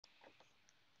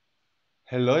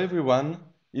Hello everyone,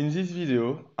 in this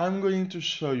video I'm going to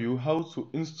show you how to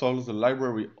install the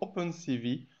library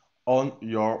opencv on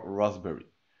your Raspberry.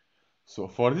 So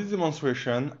for this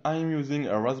demonstration I'm using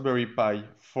a Raspberry Pi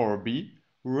 4B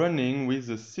running with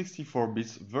the 64-bit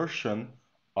version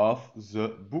of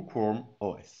the BookWorm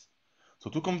OS. So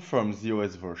to confirm the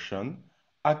OS version,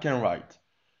 I can write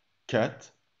cat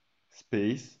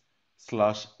space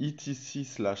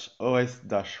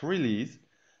 /etc/os-release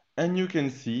and you can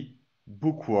see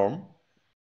BookWorm.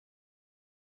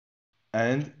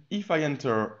 And if I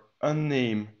enter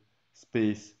unnamed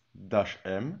space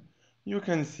 -m, you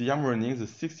can see I'm running the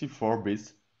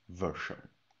 64-bit version.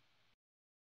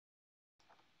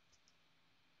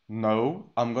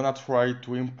 Now I'm gonna try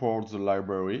to import the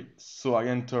library, so I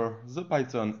enter the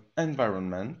Python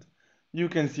environment. You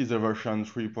can see the version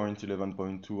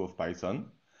 3.11.2 of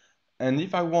Python. And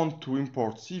if I want to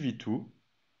import CV2,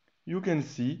 you can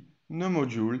see the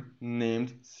module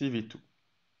named CV2.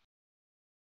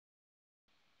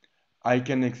 I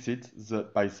can exit the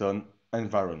Python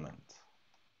environment.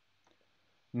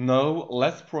 Now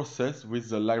let's process with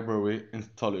the library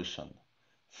installation.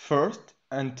 First,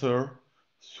 enter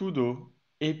sudo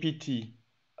apt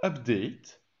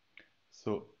update.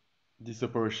 So this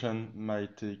operation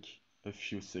might take a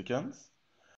few seconds.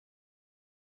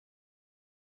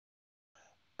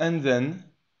 And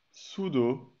then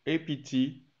sudo apt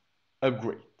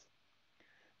upgrade.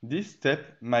 This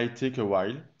step might take a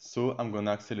while, so I'm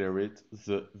gonna accelerate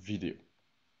the video.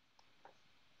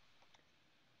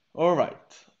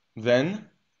 Alright, then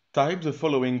type the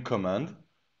following command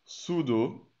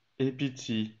sudo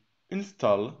apt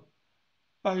install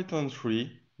python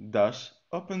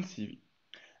 3-opencv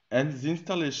and the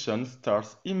installation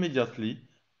starts immediately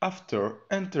after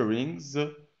entering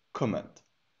the command.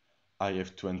 I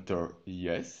have to enter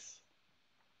yes.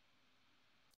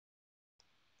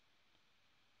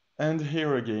 And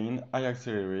here again I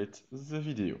accelerate the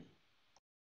video.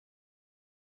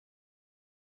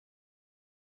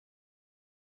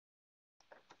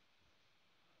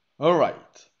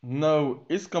 Alright, now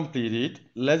it's completed,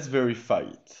 let's verify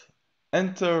it.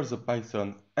 Enter the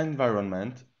Python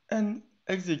environment and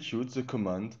execute the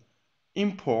command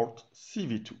import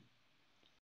CV2.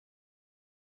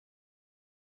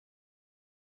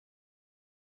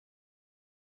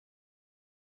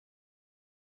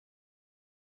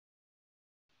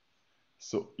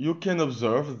 So you can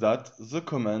observe that the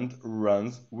command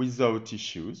runs without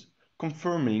issues,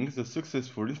 confirming the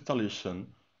successful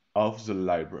installation of the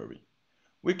library.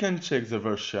 We can check the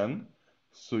version,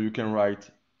 so you can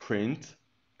write print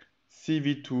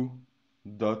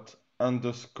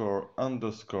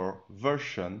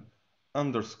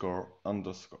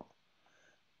cv2.__version__,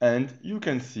 and you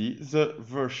can see the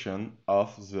version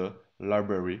of the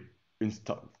library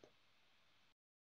installed.